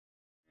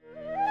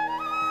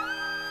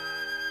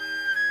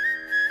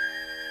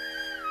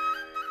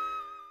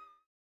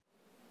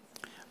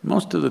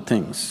Most of the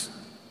things,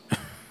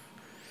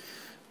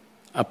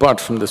 apart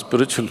from the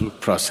spiritual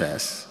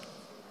process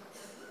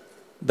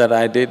that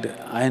I did,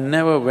 I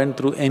never went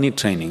through any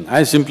training.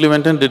 I simply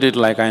went and did it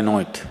like I know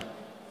it.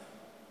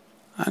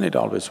 And it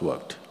always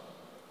worked.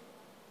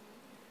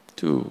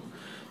 To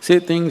say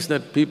things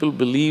that people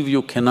believe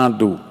you cannot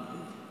do.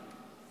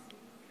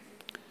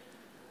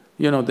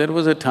 You know, there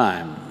was a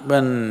time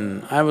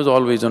when I was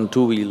always on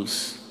two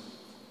wheels.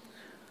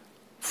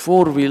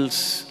 Four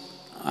wheels,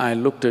 I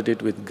looked at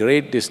it with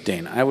great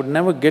disdain. I would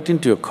never get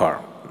into a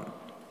car.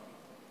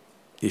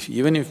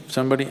 Even if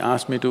somebody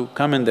asked me to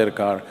come in their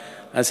car,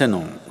 I say,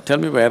 no, tell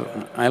me where,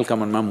 I'll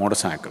come on my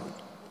motorcycle.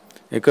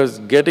 Because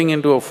getting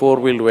into a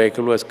four-wheeled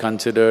vehicle was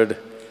considered,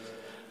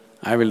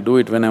 I will do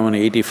it when I'm on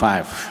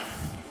 85.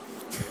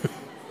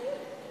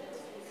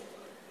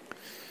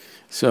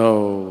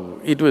 So,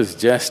 it was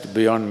just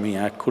beyond me,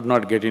 I could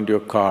not get into a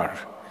car.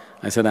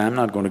 I said, I'm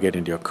not going to get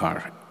into a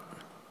car.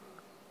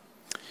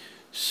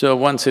 So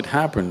once it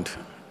happened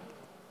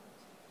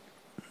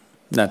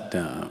that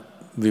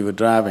we were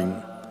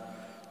driving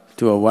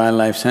to a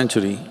wildlife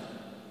sanctuary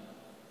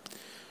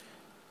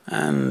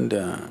and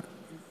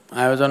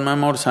I was on my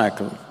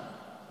motorcycle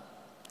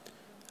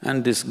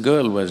and this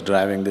girl was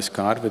driving this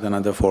car with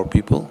another four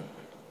people.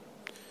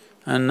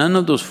 And none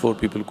of those four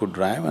people could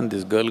drive and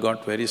this girl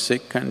got very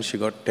sick and she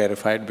got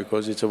terrified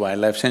because it's a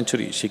wildlife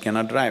sanctuary, she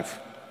cannot drive.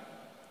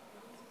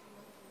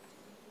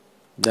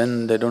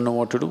 Then they don't know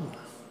what to do.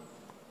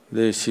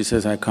 She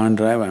says, I can't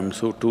drive, I'm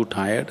so too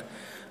tired,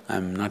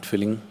 I'm not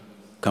feeling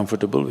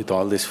comfortable with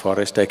all this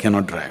forest, I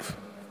cannot drive.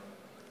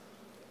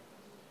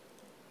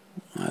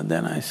 And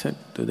then I said,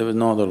 there was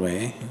no other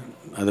way,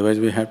 otherwise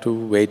we have to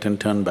wait and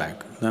turn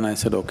back. Then I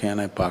said, okay, and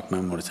I parked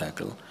my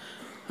motorcycle.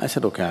 I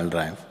said, okay, I'll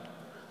drive.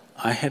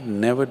 I had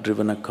never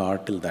driven a car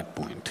till that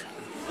point.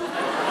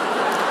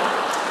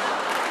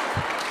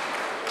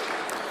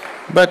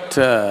 But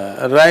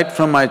right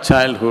from my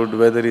childhood,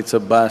 whether it's a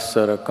bus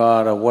or a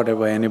car or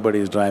whatever anybody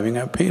is driving,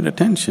 I paid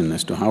attention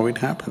as to how it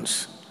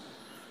happens.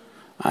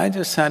 I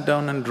just sat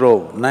down and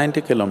drove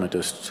 90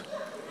 kilometers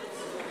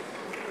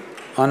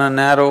on a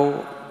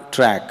narrow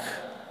track,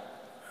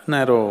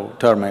 narrow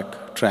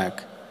tarmac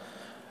track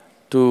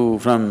to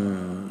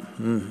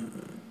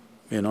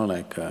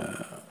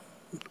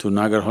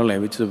Nagarhole,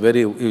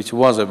 which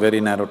was a very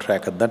narrow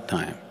track at that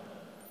time.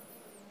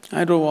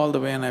 I drove all the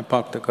way and I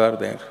parked the car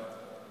there.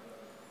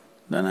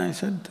 Then I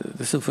said,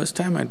 this is the first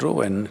time I drove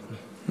and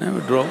never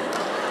drove.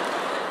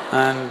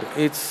 And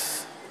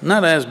it's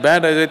not as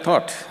bad as I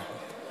thought.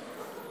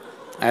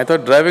 I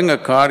thought driving a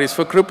car is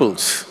for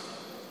cripples.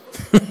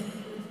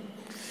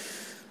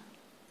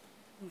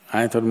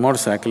 I thought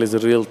motorcycle is the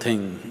real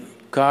thing.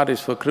 Car is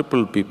for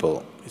crippled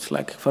people. It's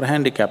like for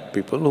handicapped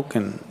people who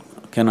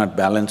cannot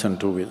balance on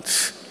two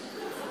wheels.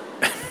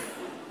 I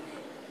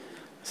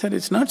said,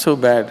 it's not so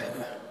bad.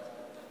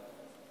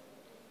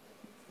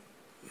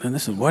 And they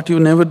said, what,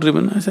 you've never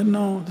driven? I said,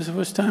 no, this is the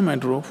first time I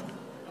drove.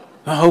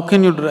 How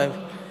can you drive?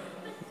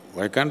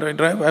 Why can't I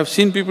drive? I've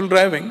seen people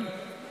driving.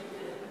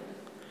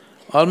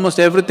 Almost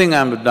everything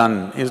I've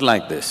done is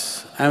like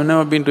this. I've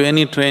never been to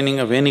any training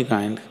of any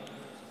kind.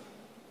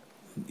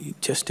 It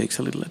just takes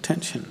a little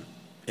attention.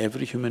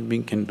 Every human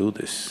being can do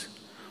this,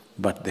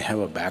 but they have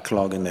a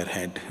backlog in their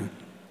head.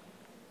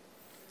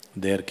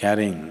 They're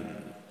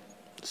carrying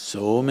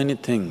so many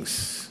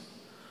things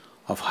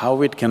of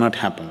how it cannot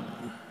happen.